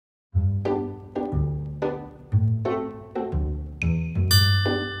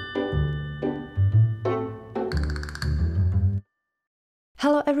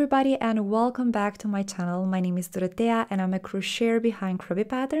Hello everybody and welcome back to my channel. My name is Dorotea and I'm a crocheter behind Croby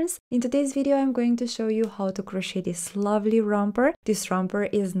patterns. In today's video I'm going to show you how to crochet this lovely romper. This romper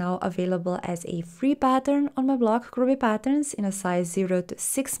is now available as a free pattern on my blog Croby Patterns in a size 0 to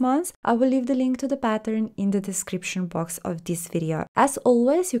 6 months. I will leave the link to the pattern in the description box of this video. As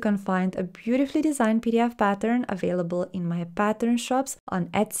always, you can find a beautifully designed PDF pattern available in my pattern shops on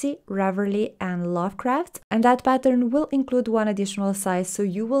Etsy, Ravelry and Lovecraft, and that pattern will include one additional size, so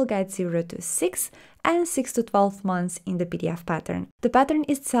you will get 0 to 6 and 6 to 12 months in the PDF pattern. The pattern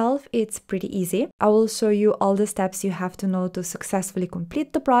itself, it's pretty easy. I will show you all the steps you have to know to successfully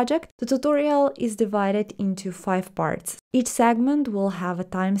complete the project. The tutorial is divided into 5 parts. Each segment will have a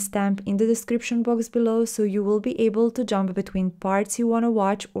timestamp in the description box below, so you will be able to jump between parts you want to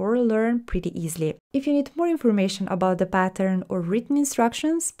watch or learn pretty easily. If you need more information about the pattern or written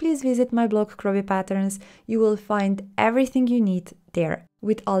instructions, please visit my blog Croby Patterns. You will find everything you need there.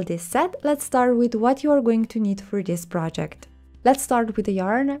 With all this said, let's start with what you are going to need for this project. Let's start with the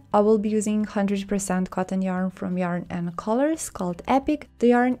yarn. I will be using 100% cotton yarn from Yarn and Colors called Epic. The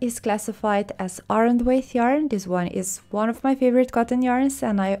yarn is classified as Aran weight yarn. This one is one of my favorite cotton yarns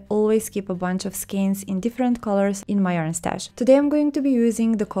and I always keep a bunch of skeins in different colors in my yarn stash. Today I'm going to be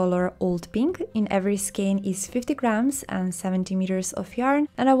using the color Old Pink. In every skein is 50 grams and 70 meters of yarn,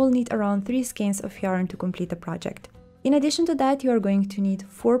 and I will need around 3 skeins of yarn to complete the project. In addition to that, you are going to need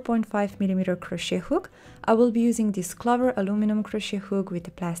 4.5mm crochet hook. I will be using this Clover aluminum crochet hook with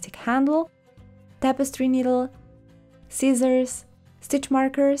a plastic handle, tapestry needle, scissors, stitch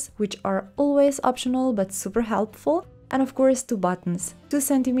markers, which are always optional but super helpful, and of course 2 buttons, 2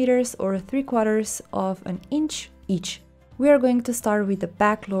 centimeters or 3/4 of an inch each. We are going to start with the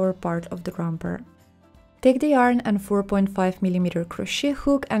back lower part of the romper. Take the yarn and 4.5mm crochet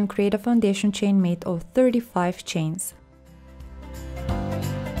hook and create a foundation chain made of 35 chains.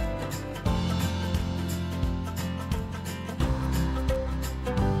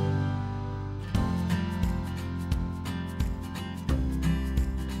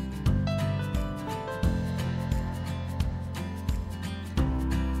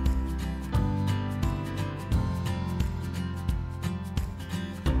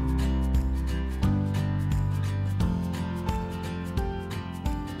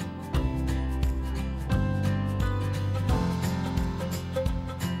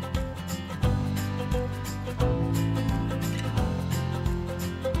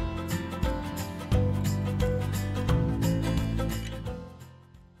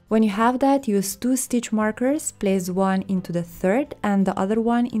 When you have that, use 2 stitch markers, place one into the third and the other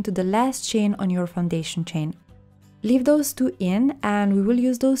one into the last chain on your foundation chain. Leave those 2 in and we will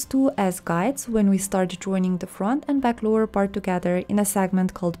use those 2 as guides when we start joining the front and back lower part together in a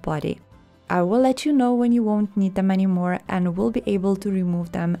segment called body. I will let you know when you won't need them anymore and will be able to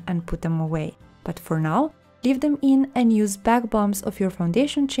remove them and put them away. But for now, leave them in and use back bumps of your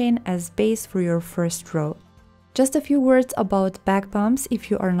foundation chain as base for your first row. Just a few words about back bumps if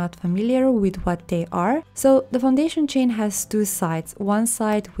you are not familiar with what they are. So the foundation chain has 2 sides, one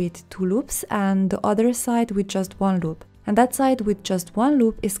side with 2 loops and the other side with just 1 loop. And that side with just 1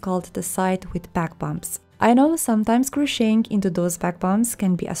 loop is called the side with back bumps. I know sometimes crocheting into those back bumps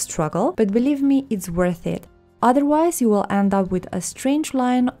can be a struggle, but believe me, it's worth it. Otherwise, you will end up with a strange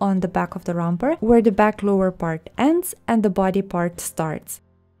line on the back of the romper where the back lower part ends and the body part starts.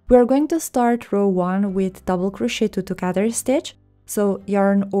 We are going to start row 1 with double crochet 2 together stitch, so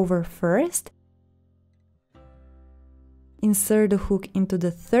yarn over first, insert the hook into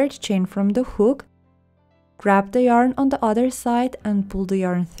the third chain from the hook, grab the yarn on the other side and pull the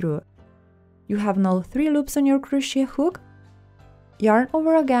yarn through. You have now 3 loops on your crochet hook, yarn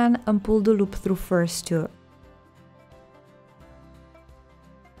over again and pull the loop through first 2.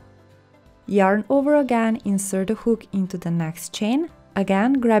 Yarn over again, insert the hook into the next chain.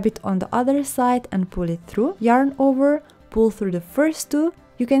 Again, grab it on the other side and pull it through. Yarn over, pull through the first 2.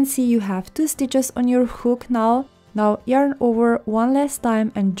 You can see you have 2 stitches on your hook now. Now yarn over one last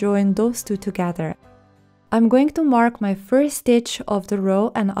time and join those 2 together. I'm going to mark my first stitch of the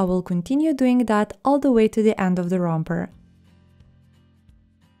row and I will continue doing that all the way to the end of the romper.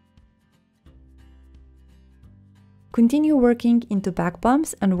 Continue working into back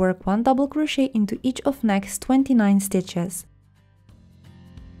bumps and work 1 double crochet into each of next 29 stitches.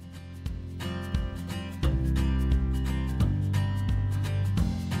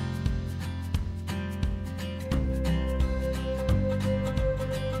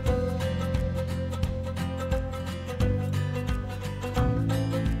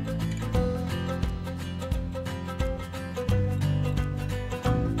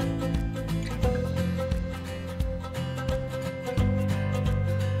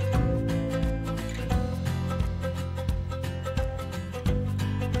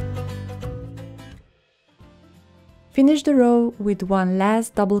 Finish the row with one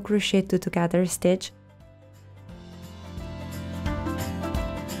last double crochet 2 together stitch.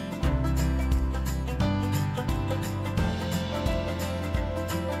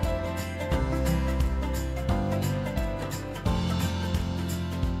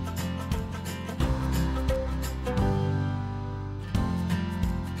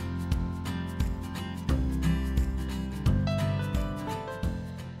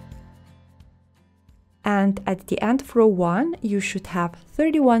 And at the end of row 1, you should have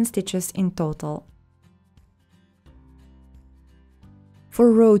 31 stitches in total.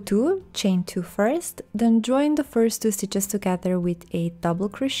 For row 2, chain 2 first, then join the first 2 stitches together with a double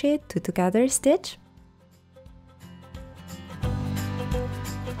crochet 2 together stitch.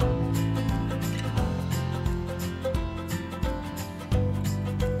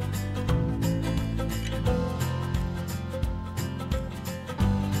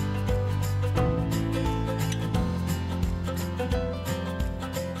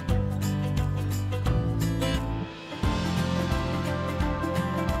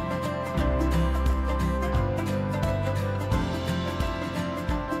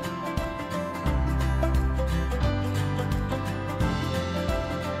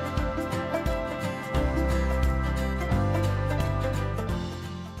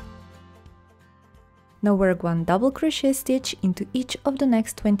 Now work one double crochet stitch into each of the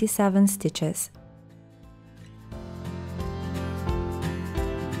next 27 stitches.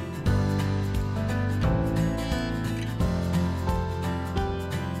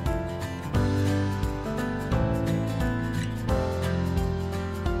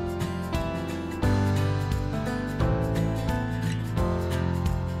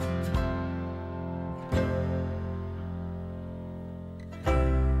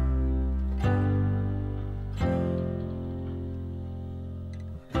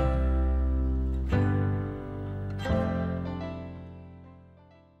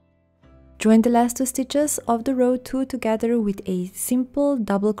 Join the last 2 stitches of the row 2 together with a simple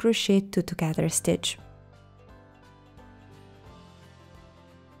double crochet 2 together stitch.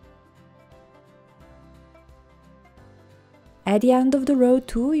 At the end of the row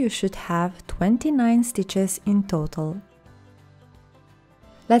 2, you should have 29 stitches in total.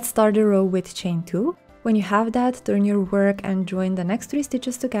 Let's start the row with chain 2. When you have that, turn your work and join the next 3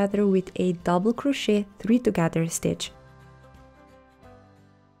 stitches together with a double crochet 3 together stitch.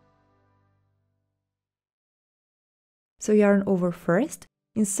 So yarn over first,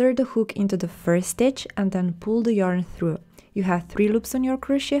 insert the hook into the first stitch and then pull the yarn through. You have 3 loops on your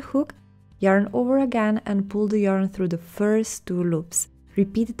crochet hook, yarn over again and pull the yarn through the first 2 loops.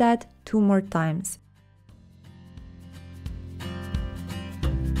 Repeat that 2 more times.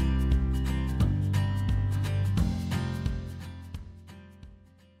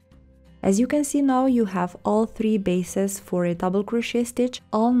 As you can see now, you have all 3 bases for a double crochet stitch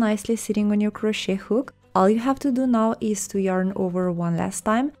all nicely sitting on your crochet hook. All you have to do now is to yarn over one last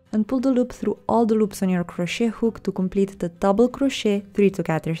time and pull the loop through all the loops on your crochet hook to complete the double crochet 3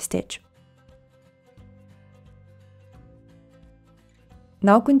 together stitch.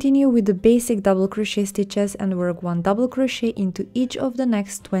 Now continue with the basic double crochet stitches and work one double crochet into each of the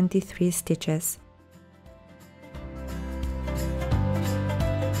next 23 stitches.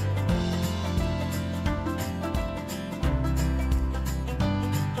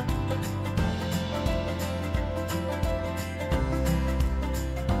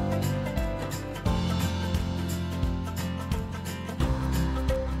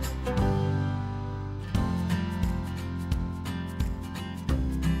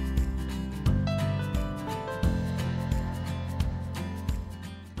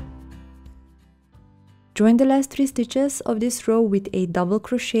 Join the last 3 stitches of this row with a double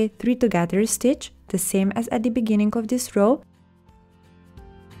crochet 3 together stitch, the same as at the beginning of this row.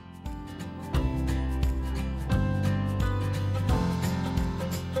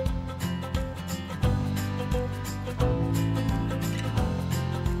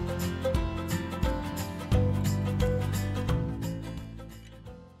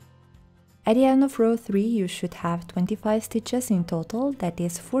 At the end of row 3, you should have 25 stitches in total, that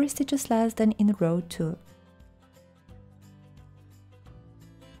is 4 stitches less than in row 2.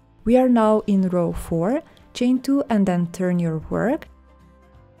 We are now in row 4, chain 2 and then turn your work.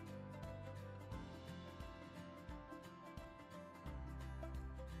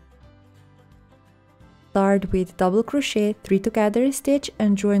 Start with double crochet 3 together stitch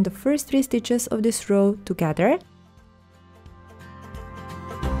and join the first 3 stitches of this row together.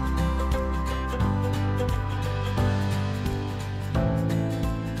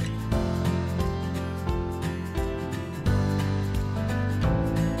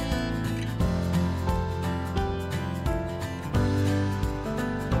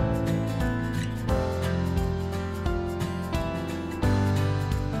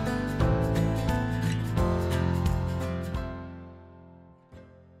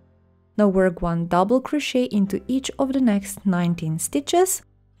 Now work 1 double crochet into each of the next 19 stitches.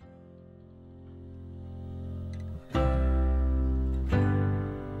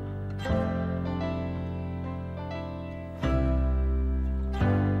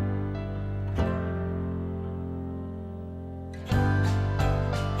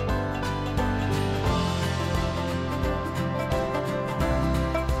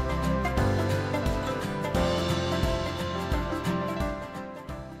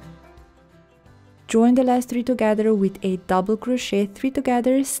 Join the last 3 together with a double crochet 3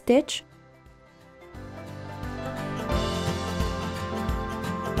 together stitch.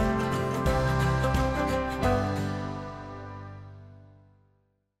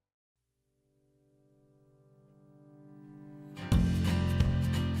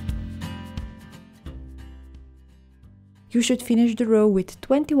 You should finish the row with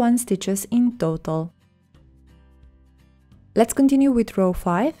 21 stitches in total. Let's continue with row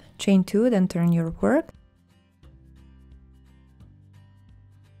 5, chain 2, then turn your work.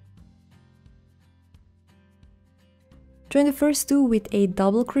 Join the first 2 with a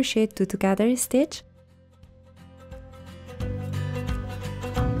double crochet 2 together stitch.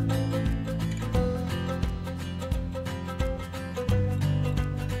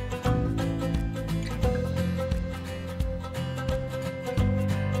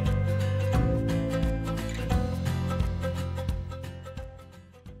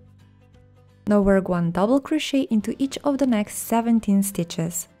 Now work 1 double crochet into each of the next 17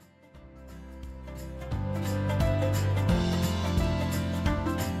 stitches.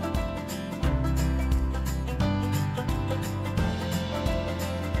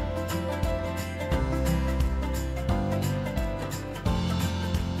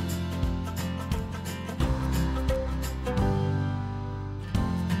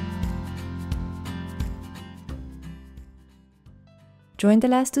 Join the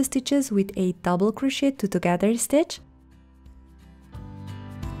last 2 stitches with a double crochet 2 together stitch.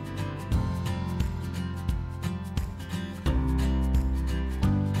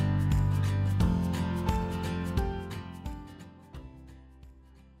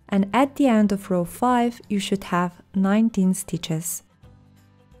 And at the end of row 5, you should have 19 stitches.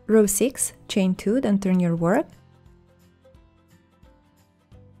 Row 6, chain 2, then turn your work.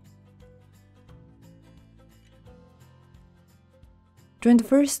 Join the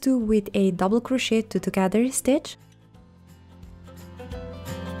first 2 with a double crochet 2 together stitch.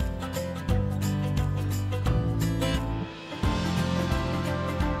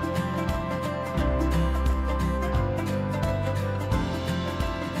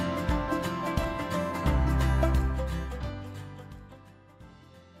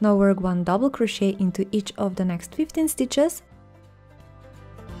 Now work 1 double crochet into each of the next 15 stitches.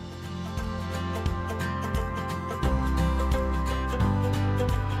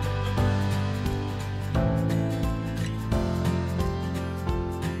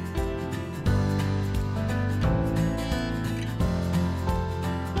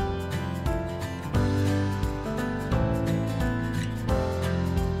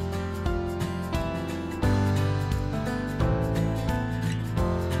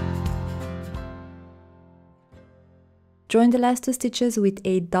 Join the last 2 stitches with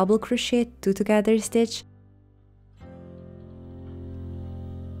a double crochet 2 together stitch.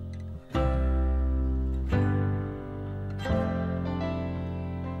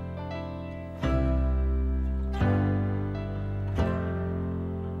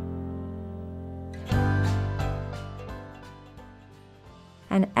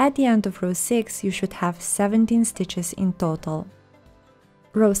 And at the end of row 6, you should have 17 stitches in total.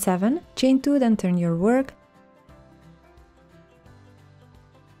 Row 7, chain 2, then turn your work.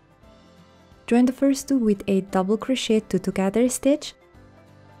 Join the first 2 with a double crochet 2 together stitch.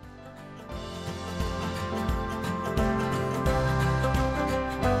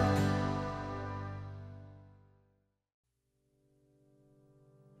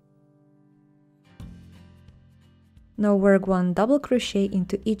 Now work 1 double crochet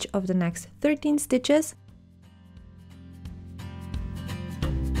into each of the next 13 stitches.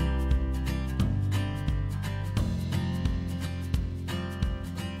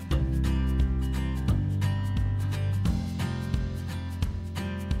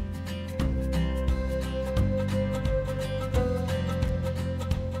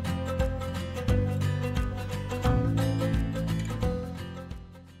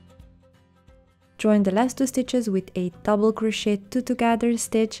 Join the last 2 stitches with a double crochet 2 together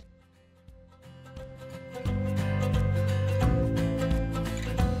stitch.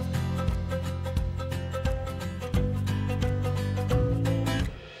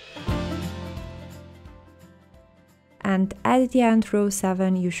 and at the end row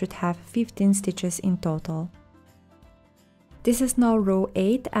 7 you should have 15 stitches in total. This is now row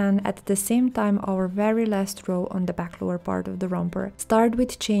 8, and at the same time our very last row on the back lower part of the romper. Start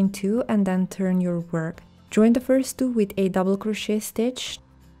with chain 2 and then turn your work. Join the first 2 with a double crochet stitch.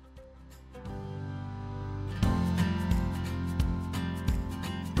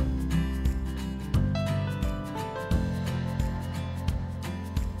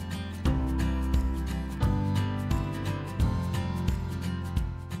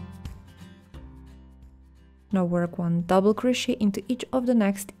 Now work 1 double crochet into each of the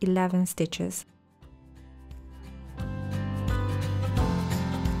next 11 stitches.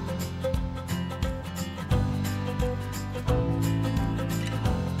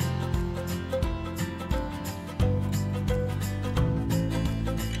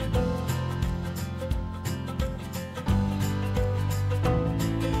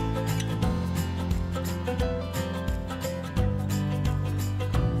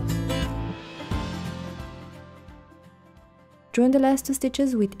 Join the last 2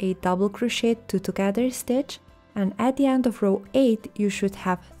 stitches with a double crochet 2 together stitch, and at the end of row 8 you should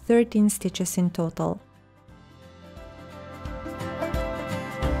have 13 stitches in total.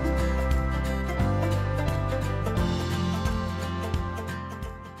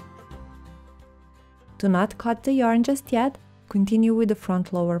 Do not cut the yarn just yet, continue with the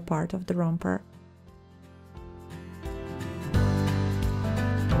front lower part of the romper.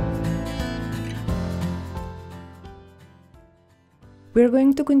 We're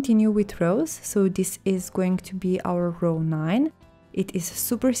going to continue with rows, so this is going to be our row 9. It is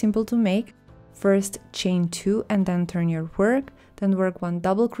super simple to make. First chain 2 and then turn your work, then work 1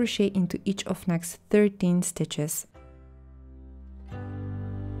 double crochet into each of next 13 stitches.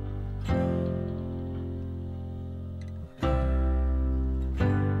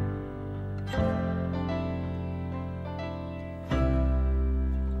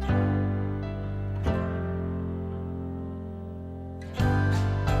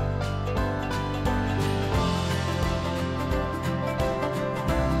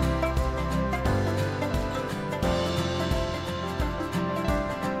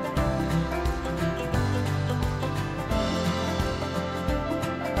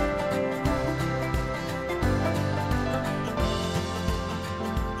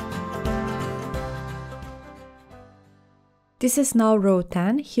 This is now row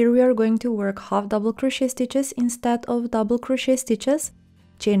 10. Here we are going to work half double crochet stitches instead of double crochet stitches.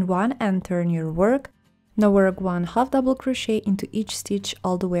 Chain 1 and turn your work. Now work 1 half double crochet into each stitch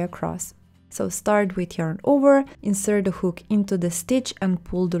all the way across. So start with yarn over, insert the hook into the stitch and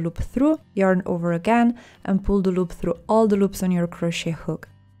pull the loop through, yarn over again and pull the loop through all the loops on your crochet hook.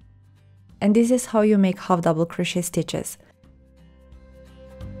 And this is how you make half double crochet stitches.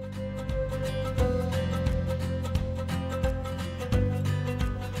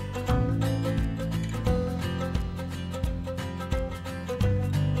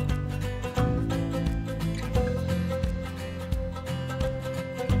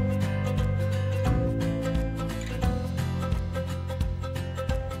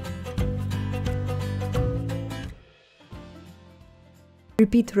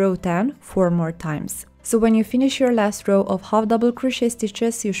 Repeat row 10 4 more times. So when you finish your last row of half double crochet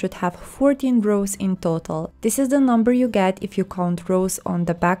stitches, you should have 14 rows in total. This is the number you get if you count rows on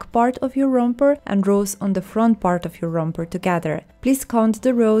the back part of your romper and rows on the front part of your romper together. Please count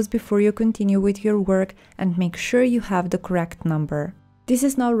the rows before you continue with your work and make sure you have the correct number. This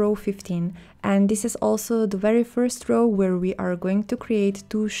is now row 15, and this is also the very first row where we are going to create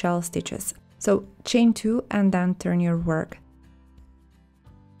 2 shell stitches. So chain 2 and then turn your work.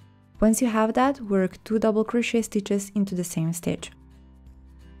 Once you have that, work 2 double crochet stitches into the same stitch.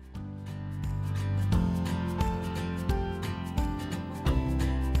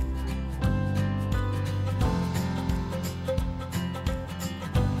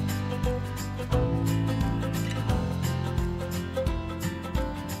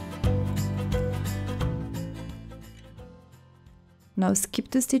 Now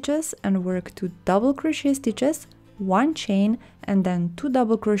skip 2 stitches and work 2 double crochet stitches, 1 chain and then 2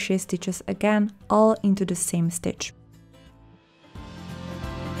 double crochet stitches again, all into the same stitch.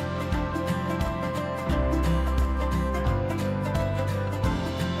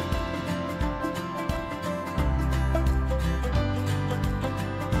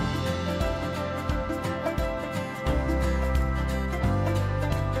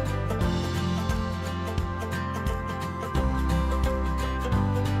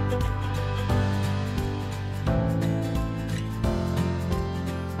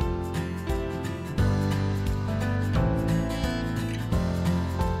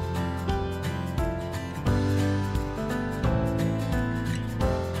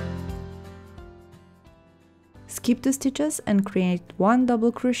 skip 2 stitches and create 1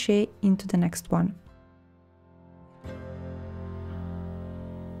 double crochet into the next one.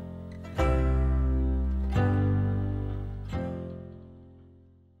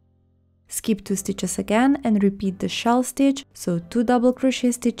 Skip 2 stitches again and repeat the shell stitch, so 2 double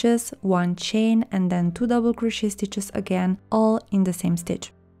crochet stitches, 1 chain, and then 2 double crochet stitches again, all in the same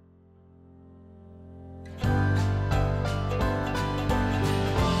stitch.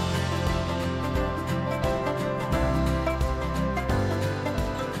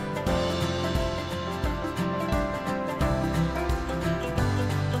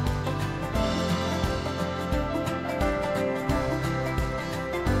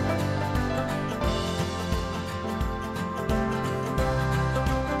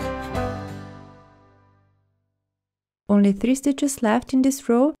 Only 3 stitches left in this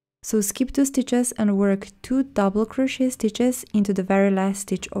row, so skip 2 stitches and work 2 double crochet stitches into the very last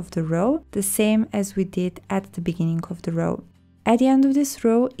stitch of the row, the same as we did at the beginning of the row. At the end of this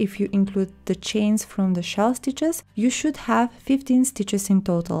row, if you include the chains from the shell stitches, you should have 15 stitches in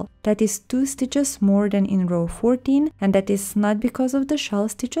total. That is 2 stitches more than in row 14, and that is not because of the shell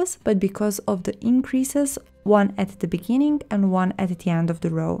stitches, but because of the increases, one at the beginning and one at the end of the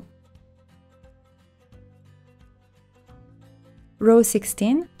row. Row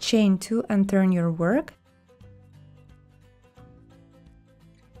 16, chain 2 and turn your work.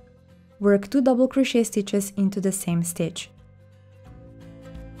 Work 2 double crochet stitches into the same stitch.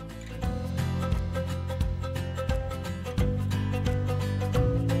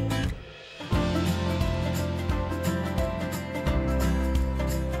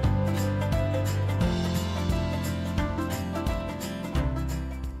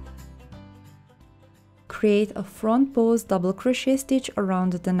 Create a front post double crochet stitch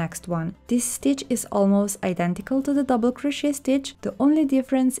around the next one. This stitch is almost identical to the double crochet stitch. The only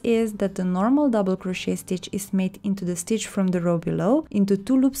difference is that the normal double crochet stitch is made into the stitch from the row below, into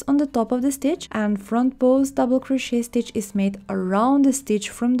 2 loops on the top of the stitch, and front post double crochet stitch is made around the stitch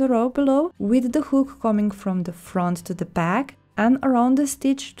from the row below, with the hook coming from the front to the back and around the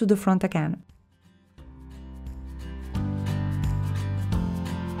stitch to the front again.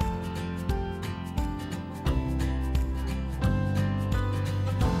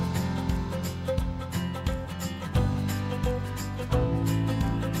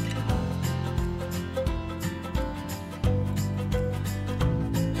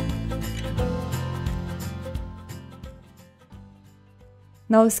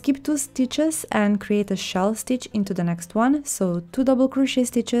 Now skip 2 stitches and create a shell stitch into the next one, so 2 double crochet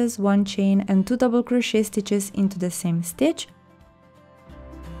stitches, 1 chain, and 2 double crochet stitches into the same stitch.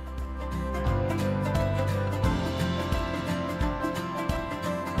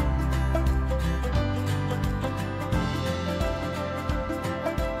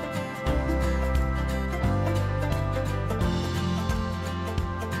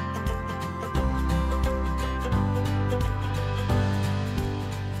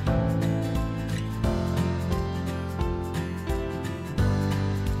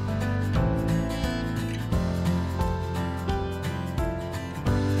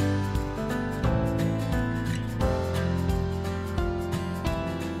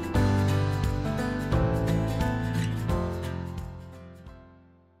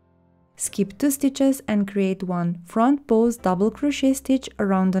 Skip 2 stitches and create 1 front post double crochet stitch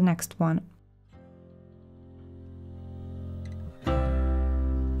around the next one.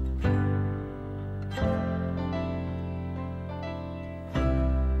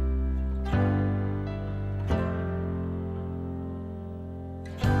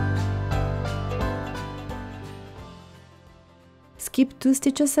 Skip 2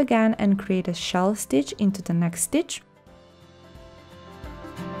 stitches again and create a shell stitch into the next stitch.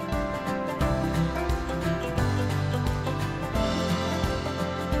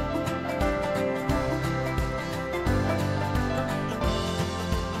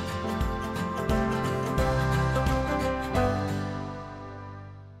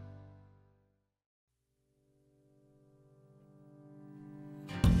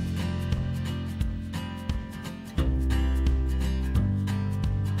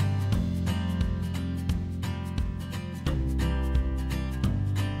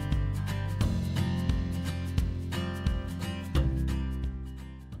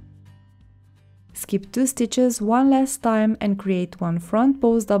 Skip 2 stitches one last time and create 1 front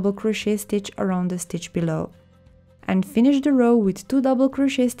post double crochet stitch around the stitch below. And finish the row with 2 double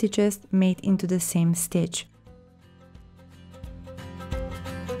crochet stitches made into the same stitch.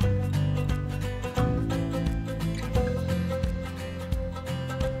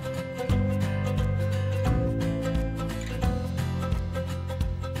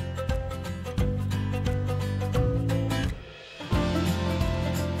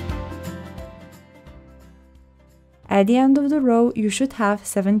 At the end of the row, you should have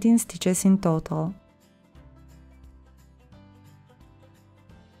 17 stitches in total.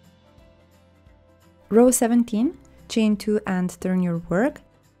 Row 17, chain 2 and turn your work.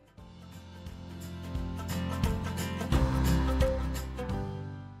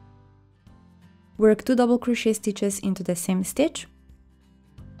 Work 2 double crochet stitches into the same stitch.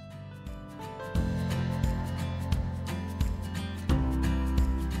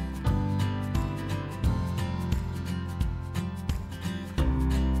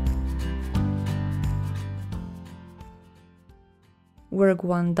 Work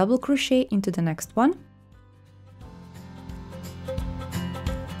 1 double crochet into the next one.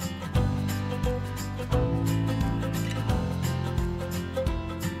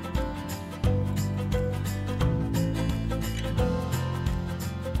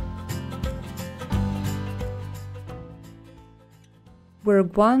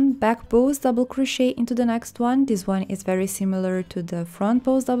 Work 1 back bows double crochet into the next one. This one is very similar to the front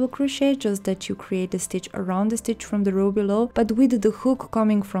bows double crochet, just that you create a stitch around the stitch from the row below, but with the hook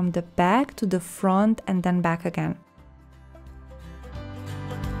coming from the back to the front and then back again.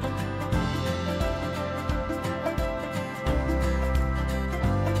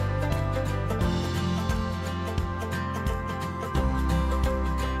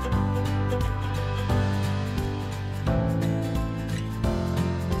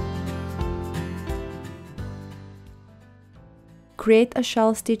 Create a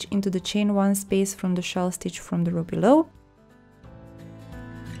shell stitch into the chain 1 space from the shell stitch from the row below.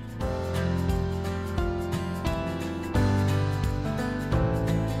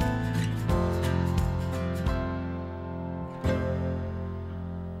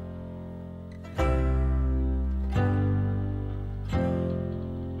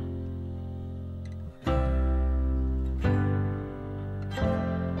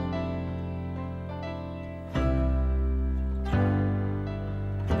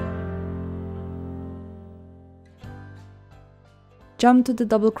 Jump to the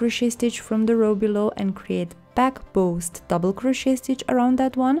double crochet stitch from the row below and create back boast double crochet stitch around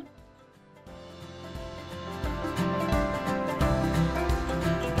that one.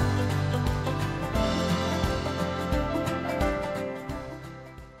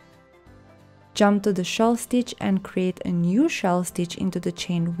 Jump to the shell stitch and create a new shell stitch into the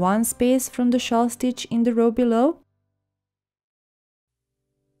chain 1 space from the shell stitch in the row below.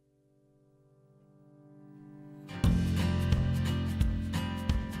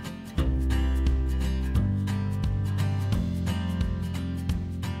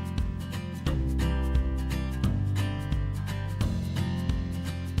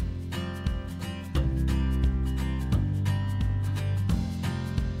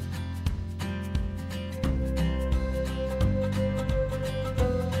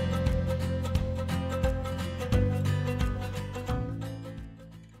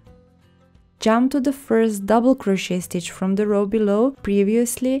 Jump to the first double crochet stitch from the row below,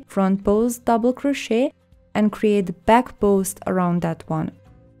 previously front post double crochet, and create back post around that one.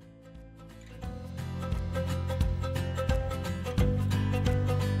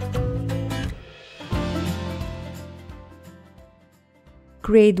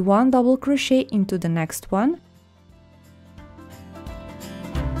 Create 1 double crochet into the next one.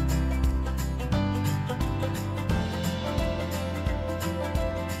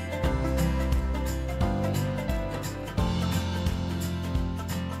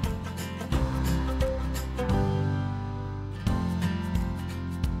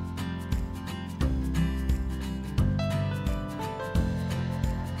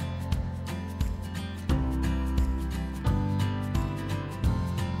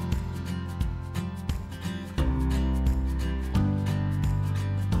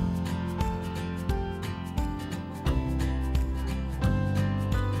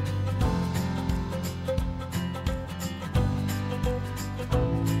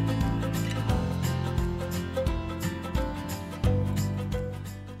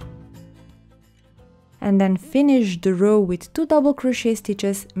 And then finish the row with 2 double crochet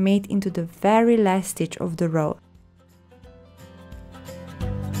stitches made into the very last stitch of the row.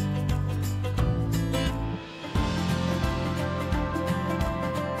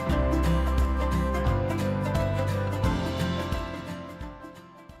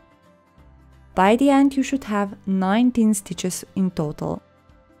 By the end, you should have 19 stitches in total.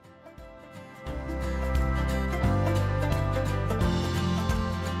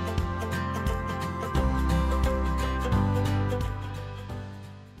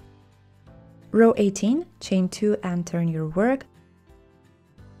 Row 18, chain 2 and turn your work.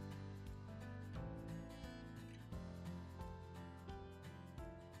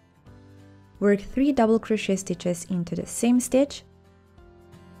 Work 3 double crochet stitches into the same stitch.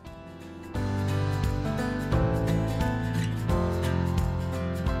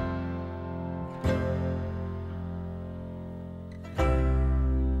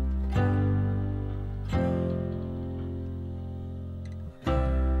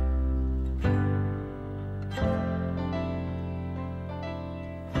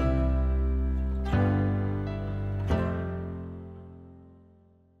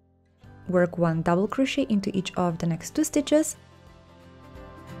 Work 1 double crochet into each of the next 2 stitches.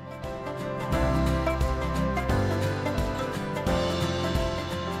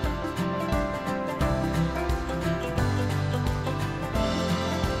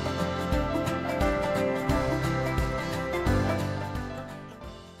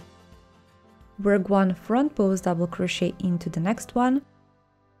 Work 1 front post double crochet into the next one.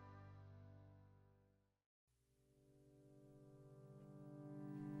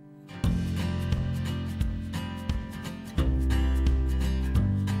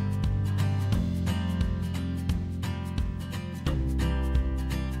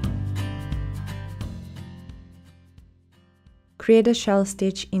 Create a shell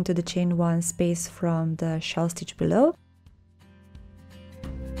stitch into the chain 1 space from the shell stitch below.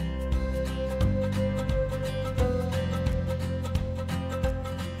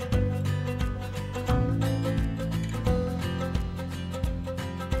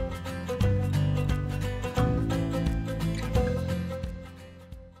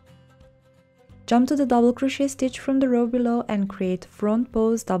 Jump to the double crochet stitch from the row below and create front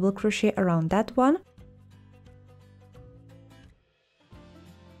post double crochet around that one.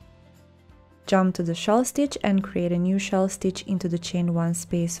 Jump to the shell stitch and create a new shell stitch into the chain 1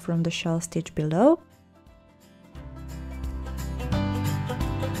 space from the shell stitch below.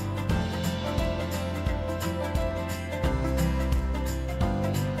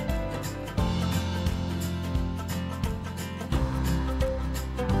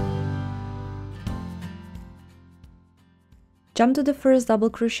 Jump to the first double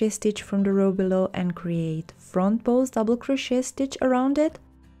crochet stitch from the row below and create front post double crochet stitch around it.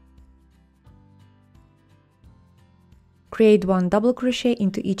 Create 1 double crochet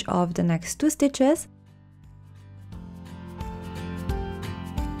into each of the next 2 stitches.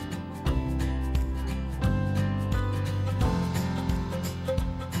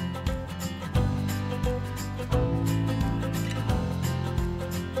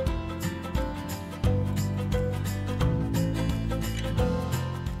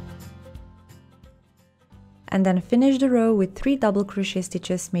 And then finish the row with 3 double crochet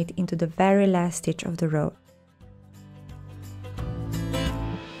stitches made into the very last stitch of the row.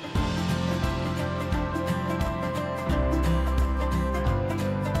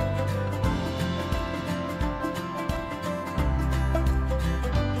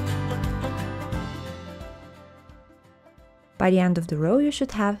 By the end of the row, you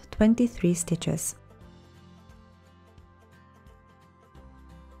should have 23 stitches.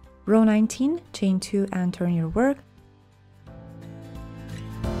 Row 19, chain 2 and turn your work.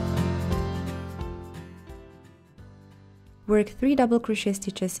 Work 3 double crochet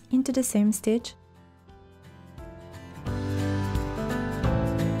stitches into the same stitch.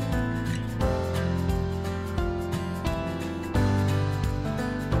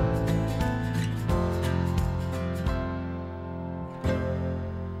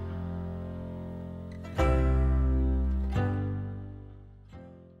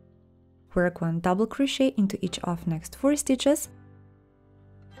 Work 1 double crochet into each of next 4 stitches.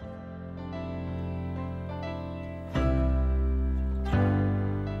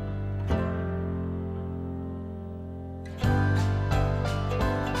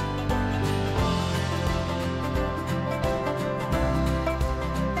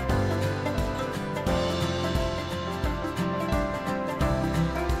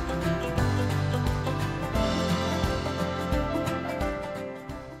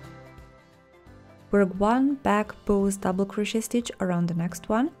 Work 1 back post double crochet stitch around the next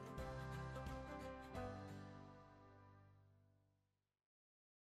one.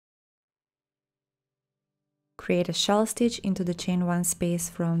 Create a shell stitch into the chain 1 space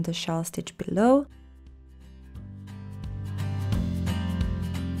from the shell stitch below.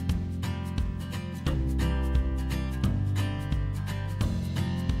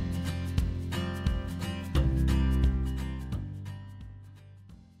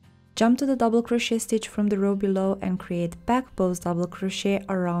 Jump to the double crochet stitch from the row below and create back post double crochet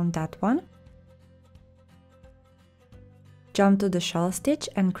around that one. Jump to the shell stitch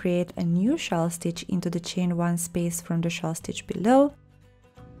and create a new shell stitch into the chain 1 space from the shell stitch below.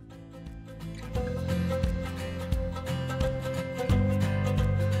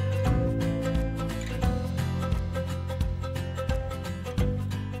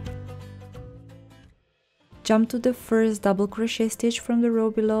 Jump to the first double crochet stitch from the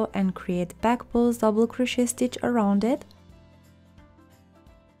row below and create back pulse double crochet stitch around it.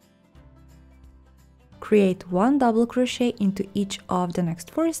 Create 1 double crochet into each of the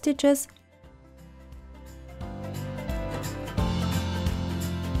next 4 stitches.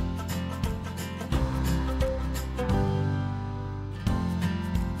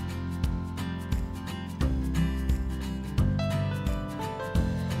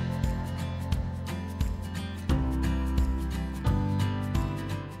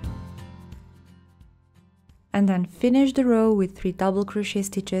 And then finish the row with 3 double crochet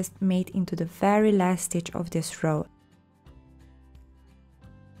stitches made into the very last stitch of this row.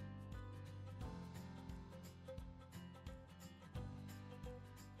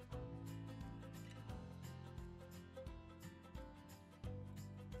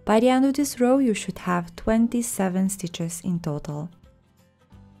 By the end of this row, you should have 27 stitches in total.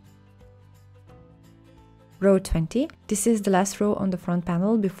 Row 20. This is the last row on the front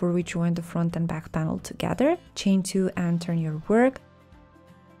panel before we join the front and back panel together. Chain 2 and turn your work.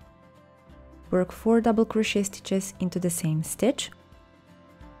 Work 4 double crochet stitches into the same stitch.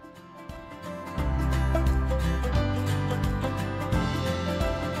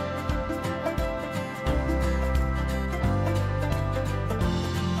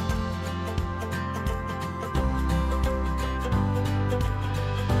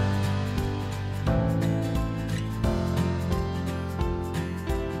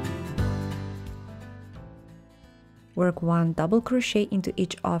 Work 1 double crochet into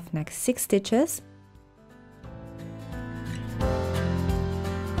each of next 6 stitches.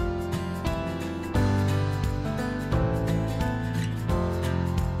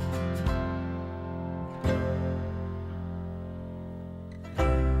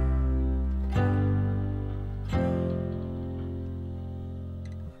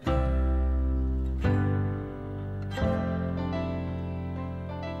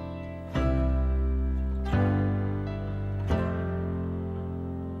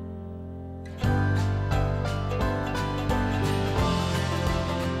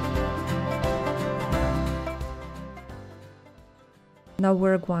 Now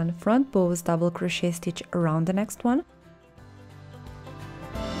work 1 front pose double crochet stitch around the next one.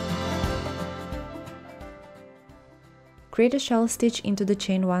 Create a shell stitch into the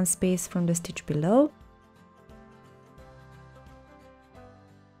chain 1 space from the stitch below.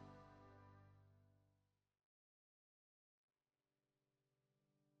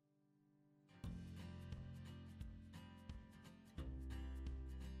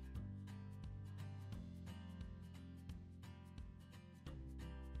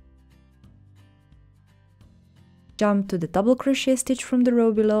 Jump to the double crochet stitch from the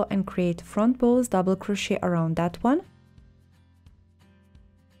row below and create front pose double crochet around that one.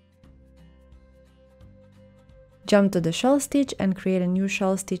 Jump to the shell stitch and create a new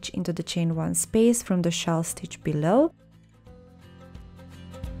shell stitch into the chain 1 space from the shell stitch below.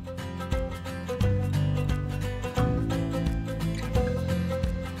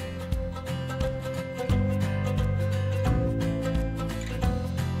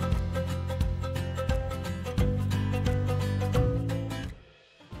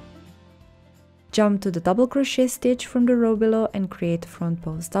 Jump to the double crochet stitch from the row below and create front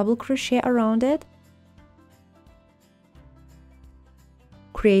pose double crochet around it.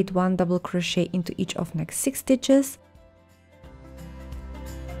 Create 1 double crochet into each of next 6 stitches.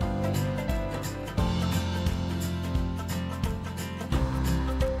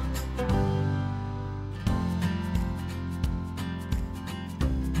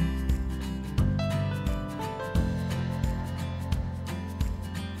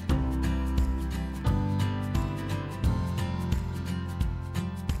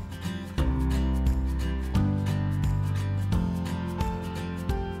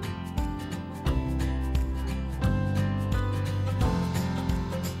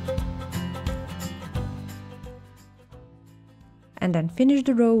 And then finish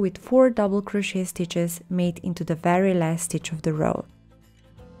the row with 4 double crochet stitches made into the very last stitch of the row.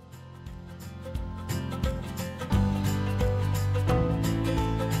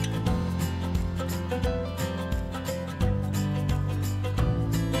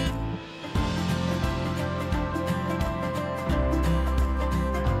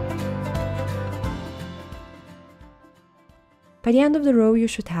 By the end of the row, you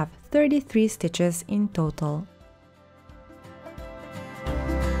should have 33 stitches in total.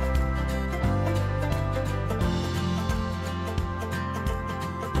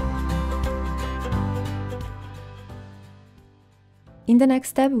 In the next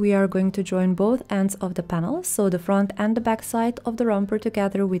step, we are going to join both ends of the panel, so the front and the back side of the romper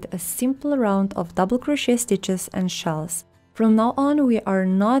together with a simple round of double crochet stitches and shells. From now on, we are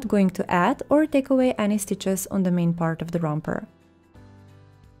not going to add or take away any stitches on the main part of the romper.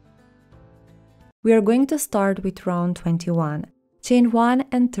 We are going to start with round 21. Chain 1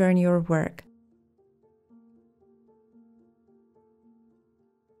 and turn your work.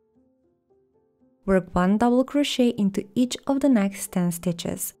 Work 1 double crochet into each of the next 10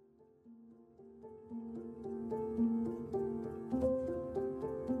 stitches.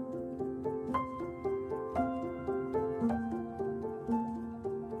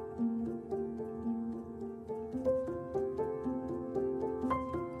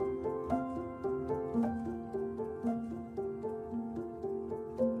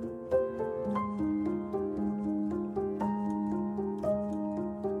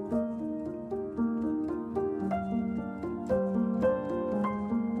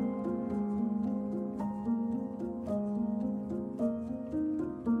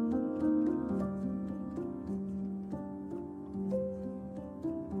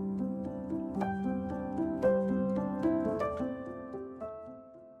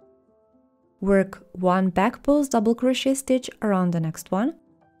 Work 1 back post double crochet stitch around the next one.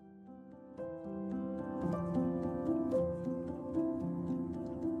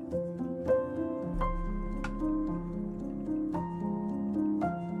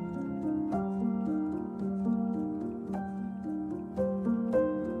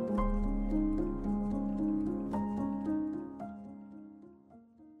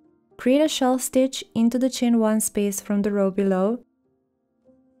 Create a shell stitch into the chain 1 space from the row below.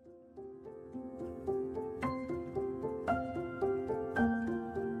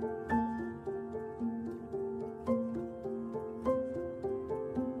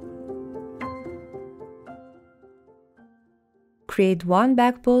 Create 1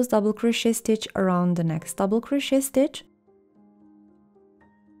 back post double crochet stitch around the next double crochet stitch.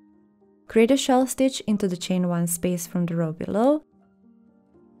 Create a shell stitch into the chain 1 space from the row below.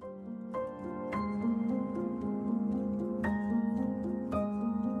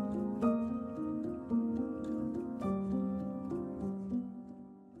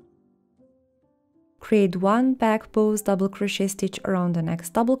 Create 1 back post double crochet stitch around the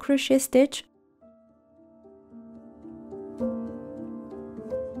next double crochet stitch.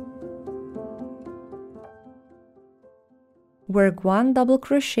 Work 1 double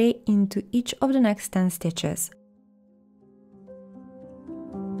crochet into each of the next 10 stitches.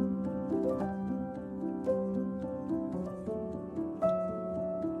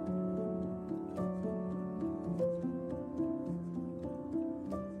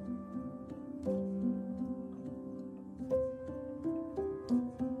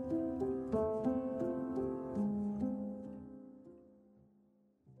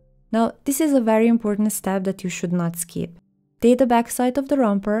 Now, this is a very important step that you should not skip. Take the back side of the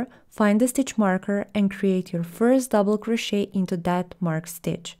romper, find the stitch marker and create your first double crochet into that marked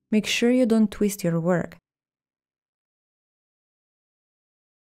stitch. Make sure you don't twist your work.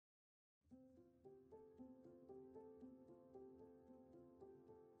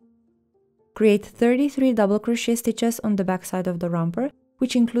 Create 33 double crochet stitches on the back side of the romper,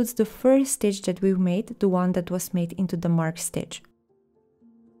 which includes the first stitch that we made, the one that was made into the marked stitch.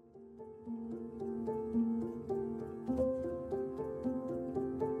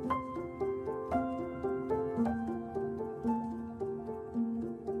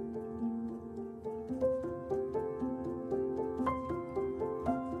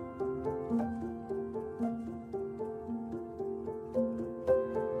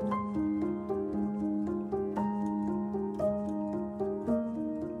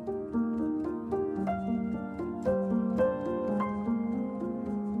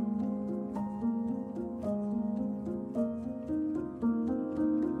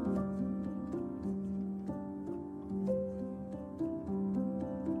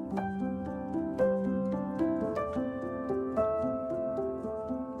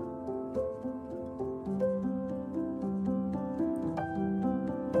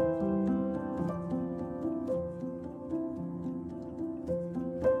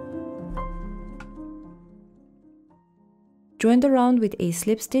 Join the round with a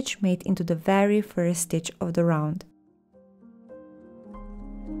slip stitch made into the very first stitch of the round.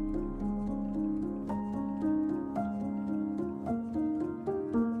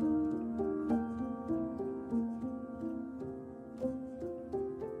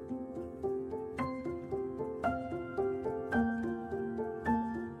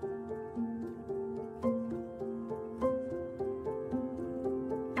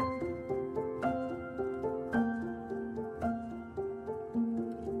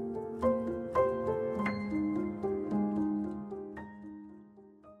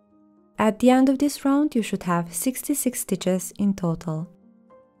 At the end of this round, you should have 66 stitches in total.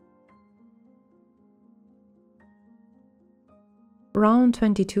 Round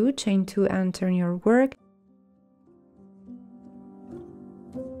 22, chain 2 and turn your work.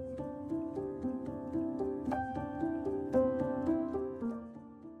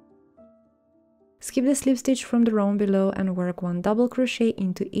 Skip the slip stitch from the round below and work 1 double crochet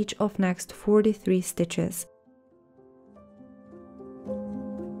into each of next 43 stitches.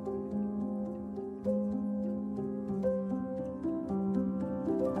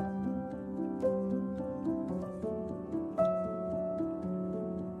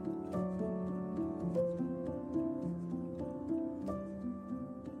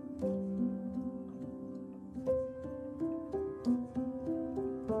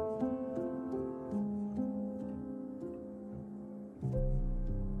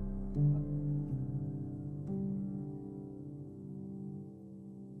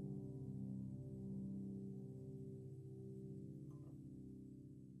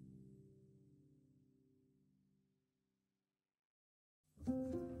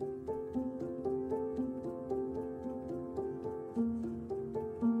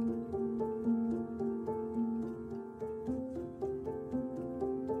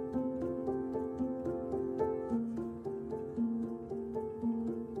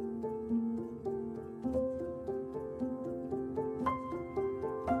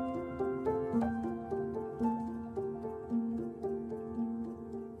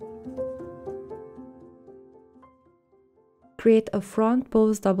 Create a front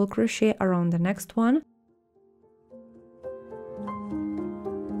post double crochet around the next one.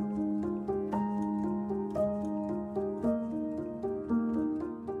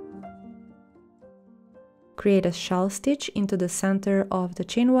 Create a shell stitch into the center of the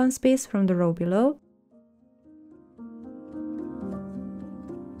chain 1 space from the row below.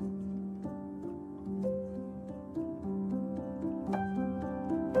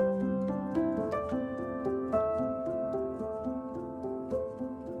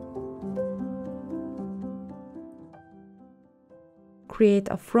 Create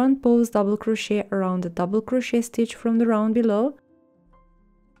a front post double crochet around the double crochet stitch from the round below.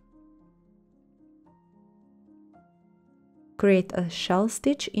 Create a shell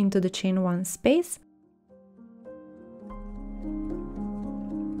stitch into the chain 1 space.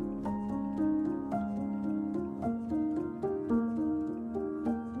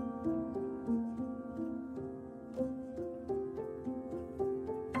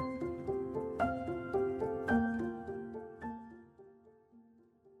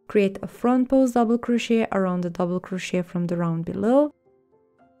 Create a front post double crochet around the double crochet from the round below.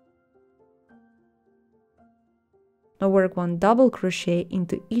 Now work 1 double crochet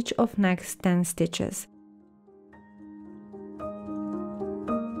into each of next 10 stitches.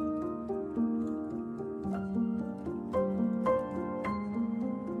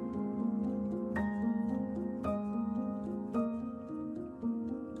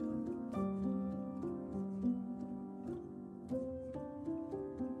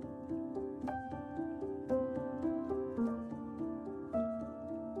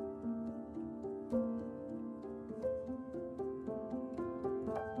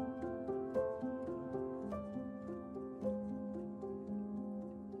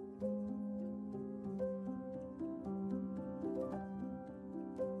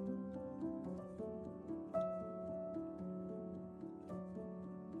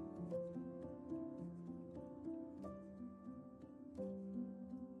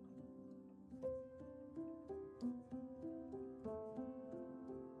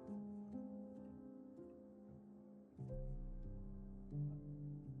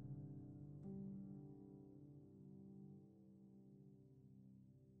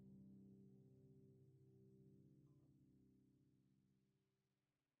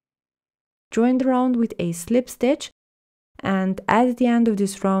 Join the round with a slip stitch, and at the end of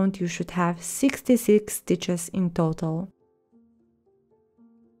this round you should have 66 stitches in total.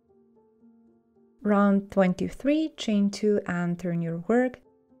 Round 23, chain 2 and turn your work.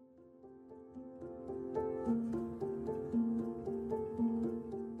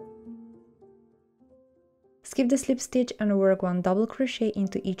 Skip the slip stitch and work 1 double crochet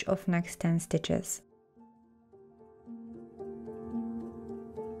into each of next 10 stitches.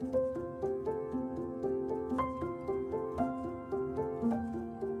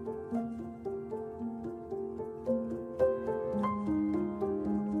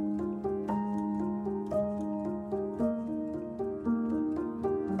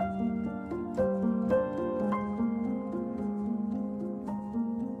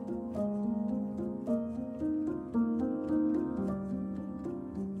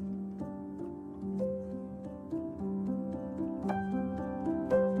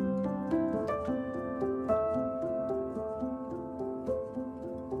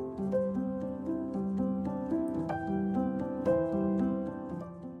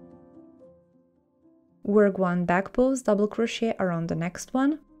 Work 1 back post double crochet around the next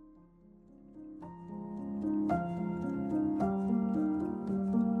one.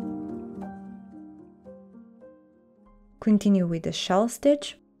 Continue with the shell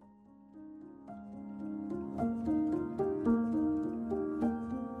stitch.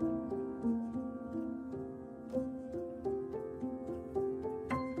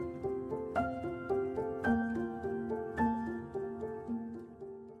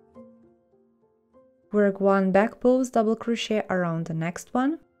 Work 1 back post double crochet around the next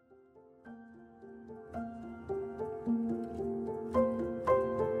one.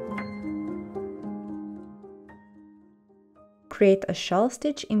 Create a shell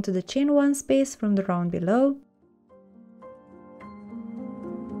stitch into the chain 1 space from the round below.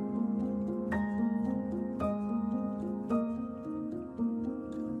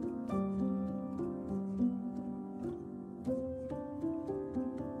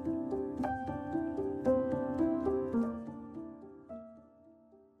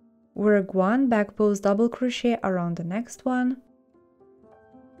 Work 1 back post double crochet around the next one.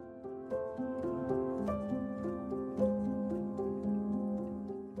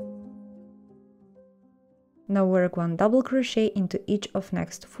 Now work 1 double crochet into each of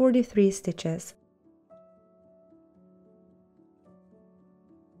next 43 stitches.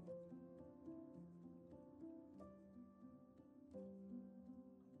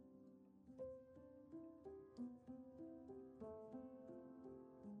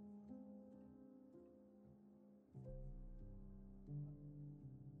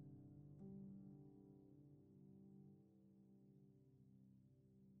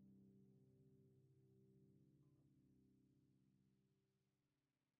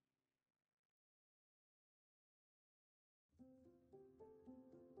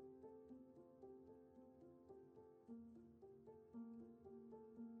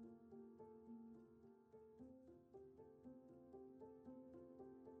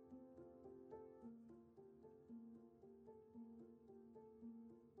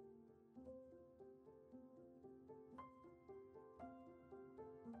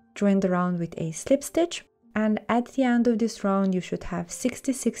 Join the round with a slip stitch, and at the end of this round you should have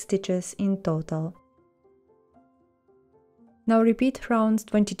 66 stitches in total. Now repeat rounds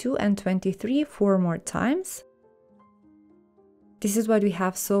 22 and 23 4 more times. This is what we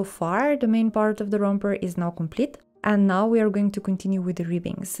have so far. The main part of the romper is now complete, and now we are going to continue with the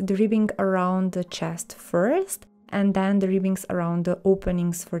ribbings. The ribbing around the chest first, and then the ribbings around the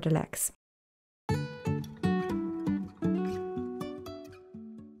openings for the legs.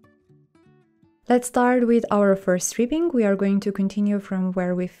 Let's start with our first ribbing. We are going to continue from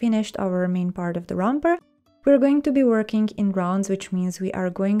where we finished our main part of the romper. We're going to be working in rounds, which means we are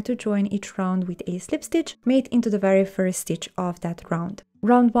going to join each round with a slip stitch made into the very first stitch of that round.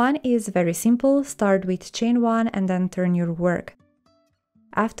 Round 1 is very simple. Start with chain 1 and then turn your work.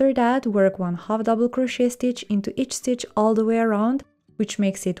 After that, work 1 half double crochet stitch into each stitch all the way around, which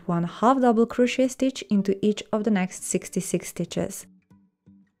makes it 1 half double crochet stitch into each of the next 66 stitches.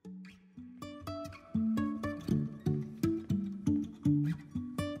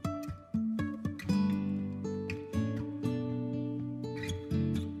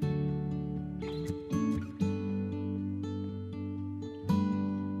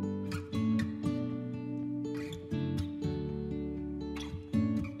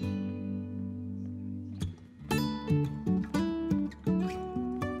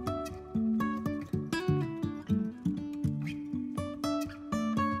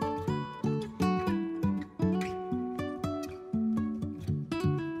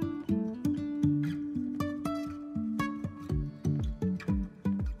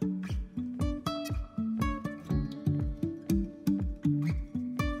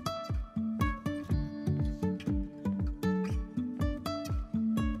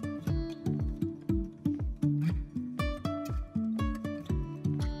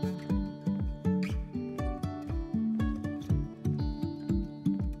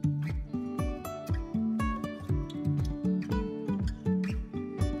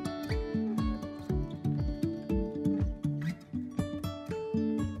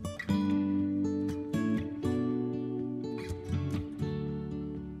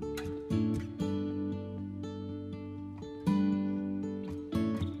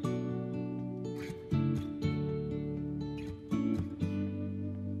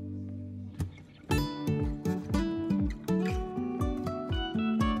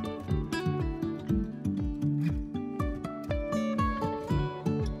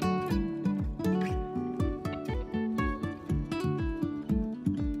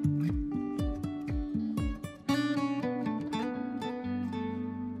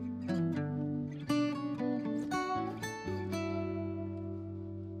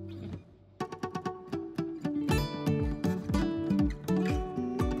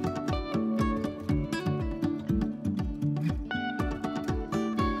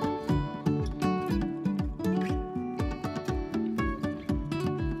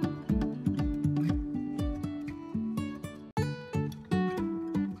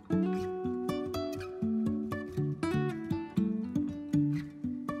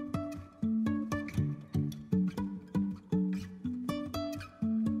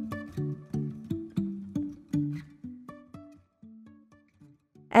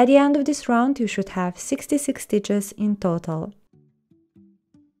 At the end of this round, you should have 66 stitches in total.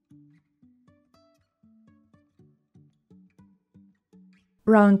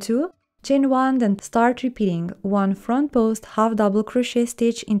 Round 2. Chain 1, then start repeating 1 front post half double crochet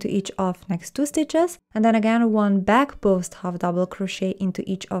stitch into each of next 2 stitches, and then again 1 back post half double crochet into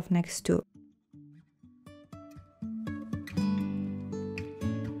each of next 2.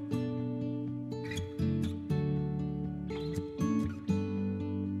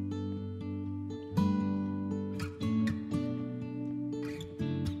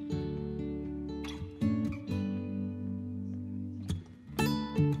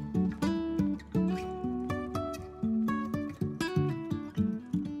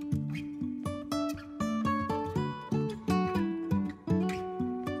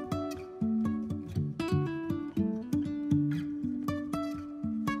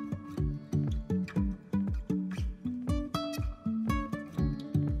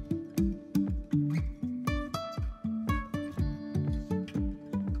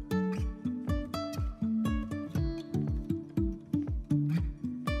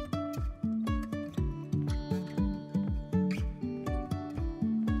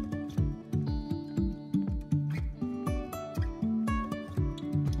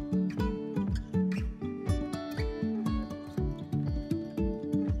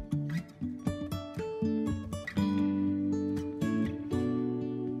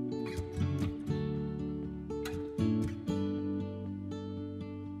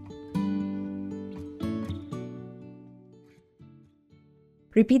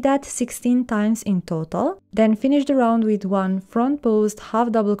 Repeat that 16 times in total, then finish the round with 1 front post half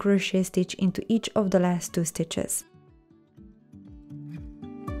double crochet stitch into each of the last 2 stitches.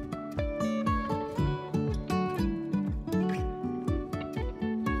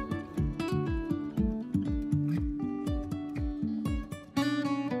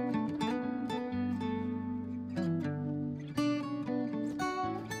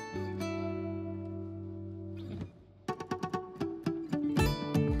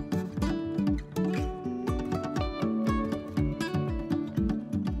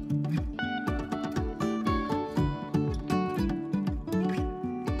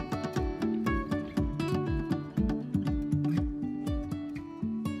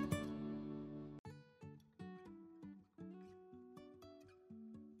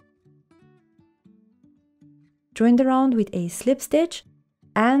 Join the round with a slip stitch,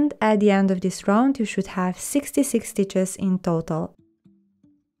 and at the end of this round you should have 66 stitches in total.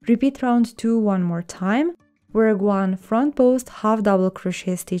 Repeat round 2 one more time. Work 1 front post half double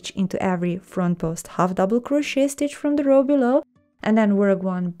crochet stitch into every front post half double crochet stitch from the row below, and then work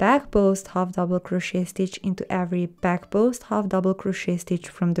 1 back post half double crochet stitch into every back post half double crochet stitch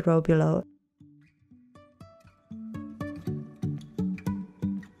from the row below.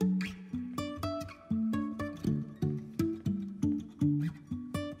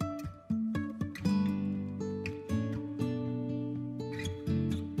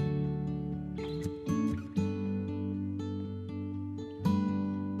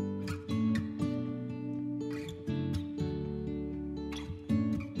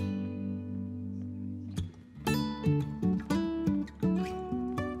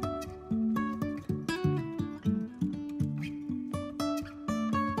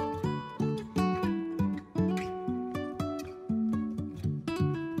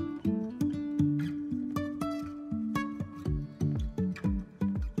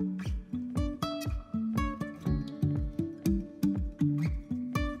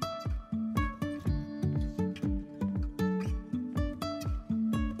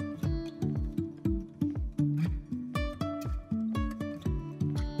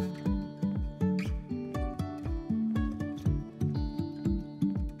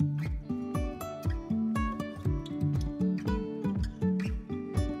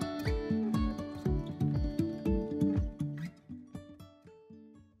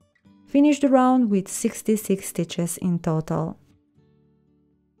 Finish the round with 66 stitches in total.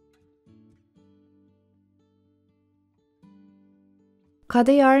 Cut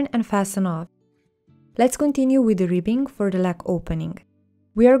the yarn and fasten off. Let's continue with the ribbing for the leg opening.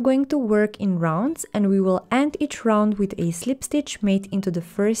 We are going to work in rounds, and we will end each round with a slip stitch made into the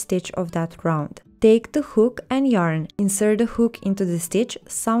first stitch of that round. Take the hook and yarn, insert the hook into the stitch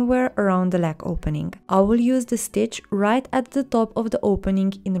somewhere around the leg opening. I will use the stitch right at the top of the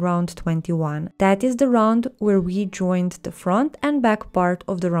opening in round 21. That is the round where we joined the front and back part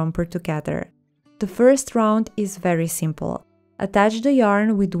of the romper together. The first round is very simple. Attach the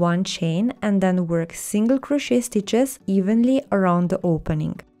yarn with one chain and then work single crochet stitches evenly around the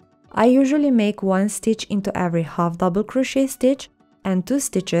opening. I usually make one stitch into every half double crochet stitch, and 2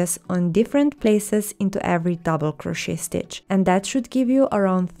 stitches on different places into every double crochet stitch, and that should give you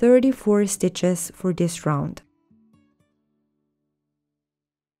around 34 stitches for this round.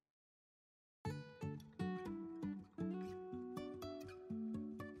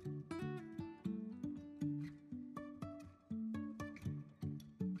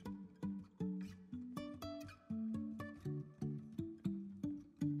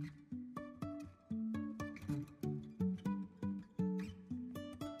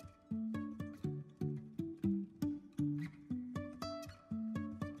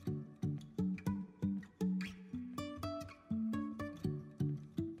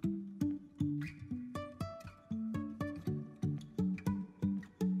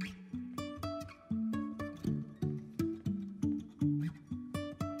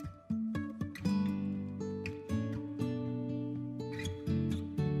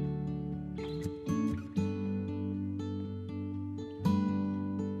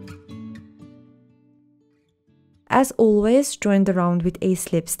 As always, join the round with a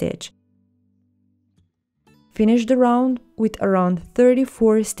slip stitch. Finish the round with around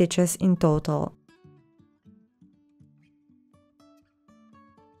 34 stitches in total.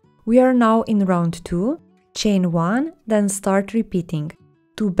 We are now in round 2. Chain 1, then start repeating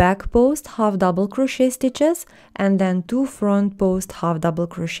 2 back post half double crochet stitches and then 2 front post half double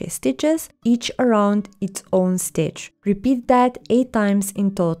crochet stitches, each around its own stitch. Repeat that 8 times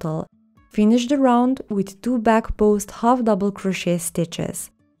in total. Finish the round with 2 back post half double crochet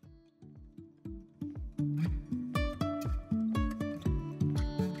stitches.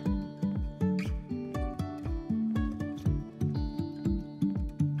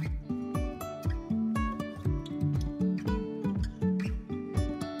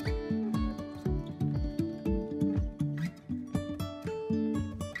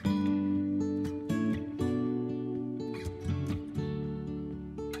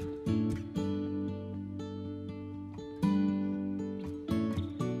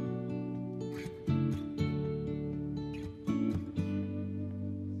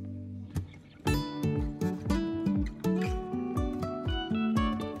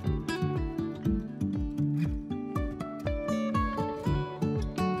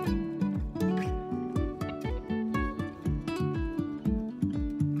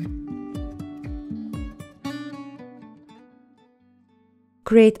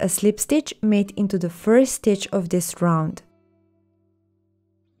 Create a slip stitch made into the first stitch of this round.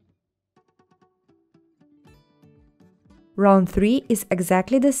 Round 3 is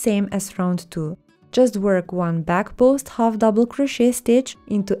exactly the same as round 2. Just work 1 back post half double crochet stitch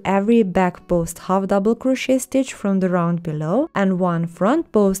into every back post half double crochet stitch from the round below and 1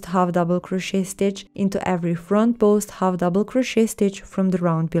 front post half double crochet stitch into every front post half double crochet stitch from the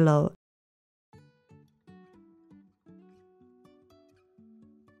round below.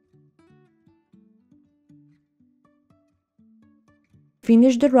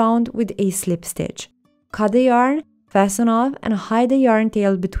 Finish the round with a slip stitch. Cut the yarn, fasten off and hide the yarn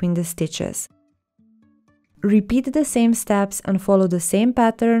tail between the stitches. Repeat the same steps and follow the same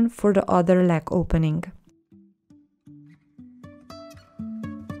pattern for the other leg opening.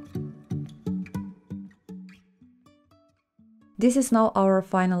 This is now our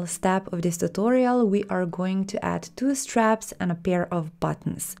final step of this tutorial. We are going to add 2 straps and a pair of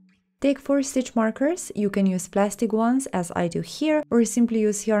buttons. Take 4 stitch markers, you can use plastic ones as I do here, or simply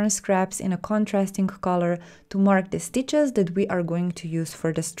use yarn scraps in a contrasting color to mark the stitches that we are going to use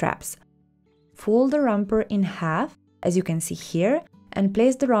for the straps. Fold the romper in half, as you can see here, and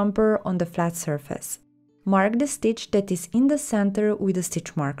place the romper on the flat surface. Mark the stitch that is in the center with a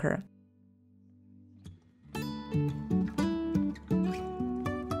stitch marker.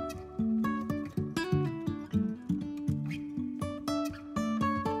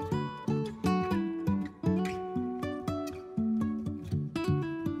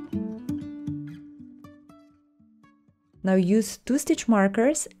 Now use 2 stitch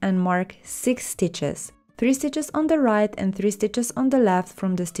markers and mark 6 stitches. 3 stitches on the right and 3 stitches on the left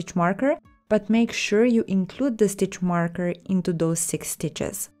from the stitch marker, but make sure you include the stitch marker into those 6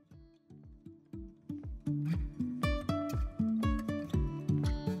 stitches.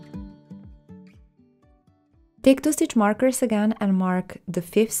 Take 2 stitch markers again and mark the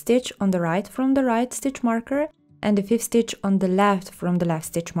 5th stitch on the right from the right stitch marker and the 5th stitch on the left from the left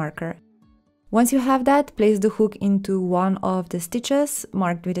stitch marker. Once you have that, place the hook into one of the stitches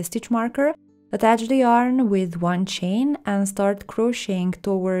marked with a stitch marker, attach the yarn with 1 chain and start crocheting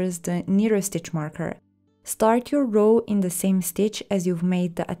towards the nearest stitch marker. Start your row in the same stitch as you've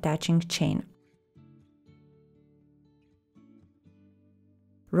made the attaching chain.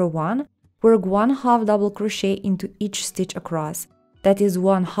 Row 1, work 1 half double crochet into each stitch across. That is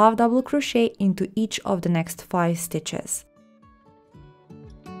 1 half double crochet into each of the next 5 stitches.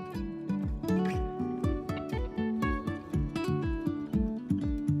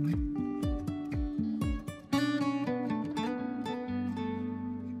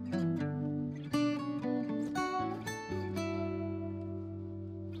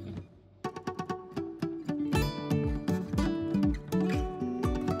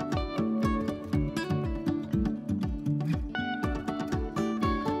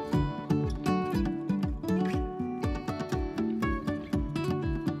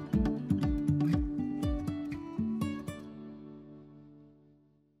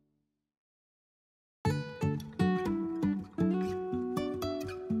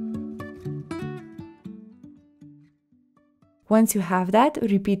 Once you have that,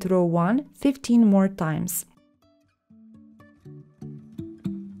 repeat row 1 15 more times.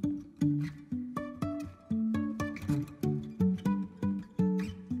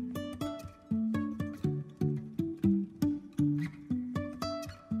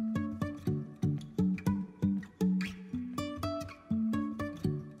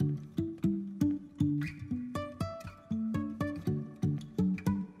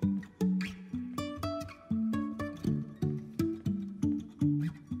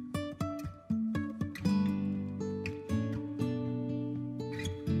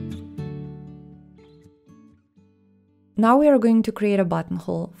 Now we are going to create a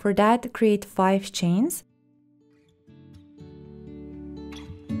buttonhole. For that, create 5 chains.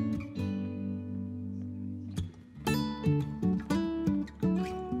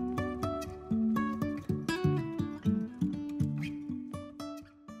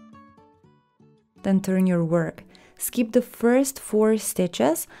 Then turn your work. Skip the first 4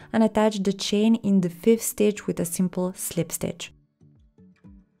 stitches and attach the chain in the 5th stitch with a simple slip stitch.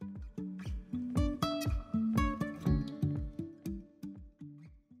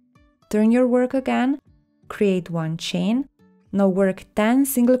 Turn your work again, create 1 chain. Now work 10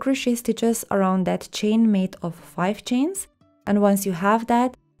 single crochet stitches around that chain made of 5 chains, and once you have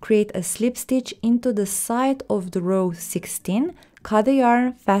that, create a slip stitch into the side of the row 16, cut the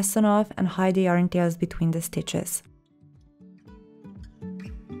yarn, fasten off, and hide the yarn tails between the stitches.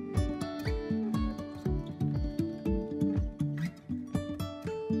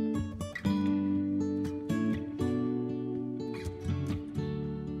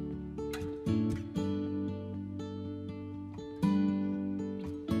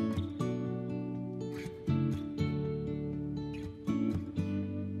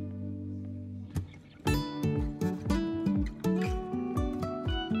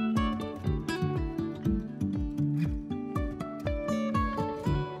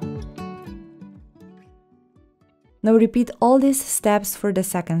 Now repeat all these steps for the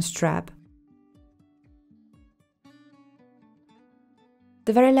second strap.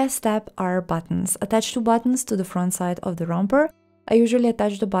 The very last step are buttons. Attach 2 buttons to the front side of the romper. I usually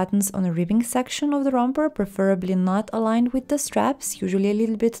attach the buttons on the ribbing section of the romper, preferably not aligned with the straps, usually a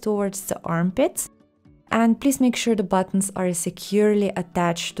little bit towards the armpits. And please make sure the buttons are securely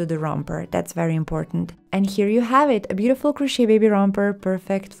attached to the romper, that's very important. And here you have it, a beautiful crochet baby romper,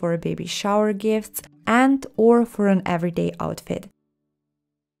 perfect for baby shower gifts and or for an everyday outfit.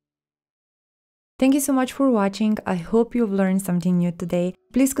 Thank you so much for watching, I hope you've learned something new today.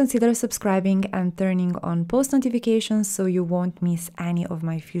 Please consider subscribing and turning on post notifications so you won't miss any of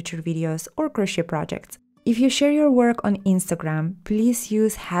my future videos or crochet projects. If you share your work on Instagram, please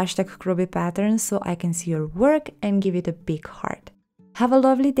use #CrobyPatterns so I can see your work and give it a big heart. Have a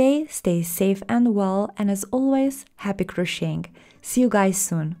lovely day, stay safe and well, and as always, happy crocheting. See you guys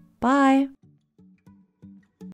soon. Bye!